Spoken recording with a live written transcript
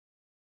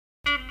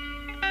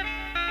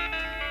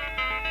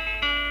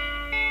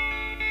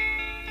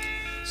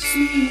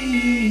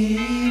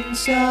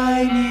Since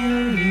I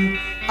knew you,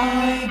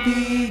 I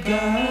began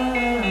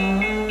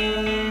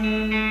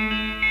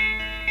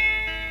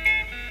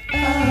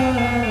a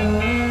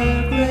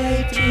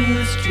great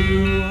truth to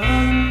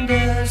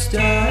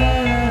understand.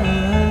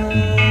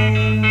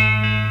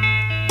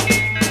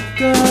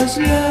 'Cause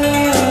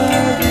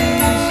love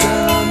is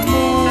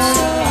more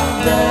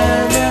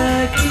than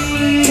a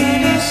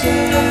kiss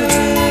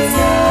every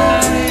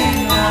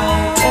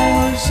night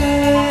or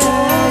saying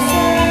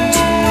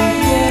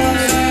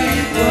yes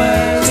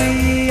while we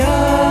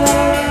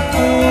are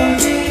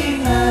holding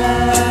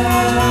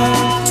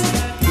hands.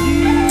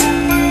 You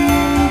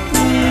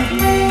put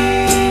me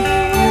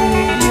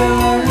with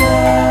your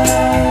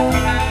love.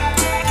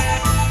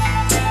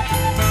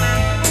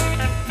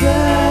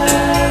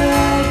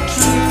 That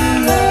true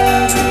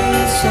love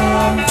is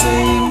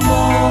something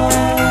more.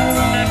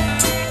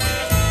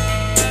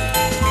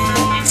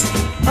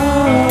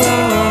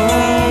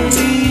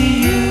 Only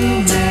you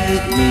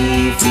make me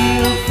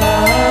feel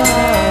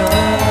fine.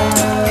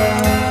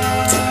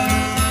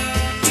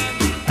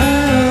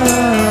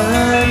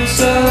 I'm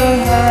so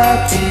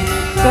happy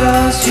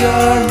 'cause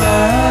you're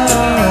mine.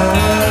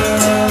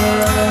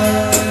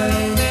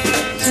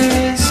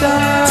 Since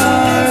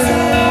our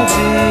love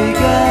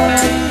began,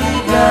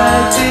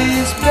 life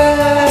is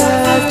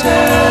better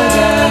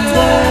than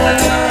that,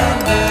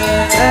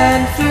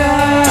 and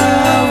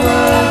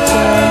flowers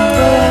and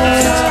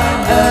birds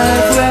a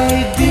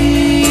great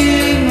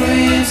being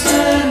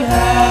risen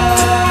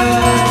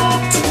high.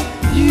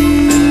 You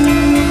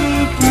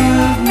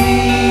prove me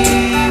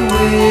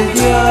with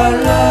your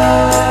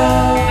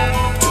love.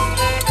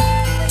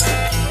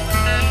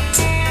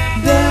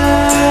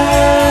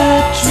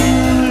 That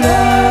true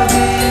love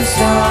is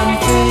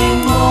something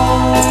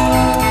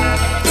more.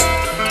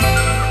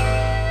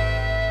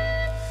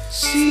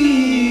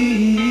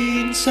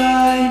 Since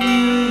I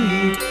knew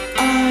you,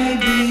 I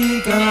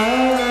began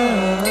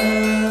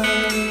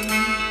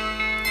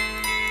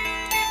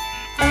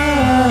a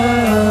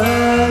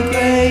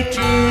great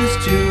truth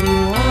to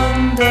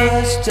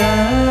understand.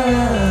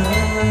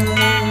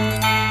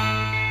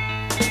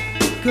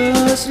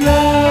 'Cause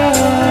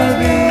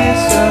love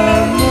is a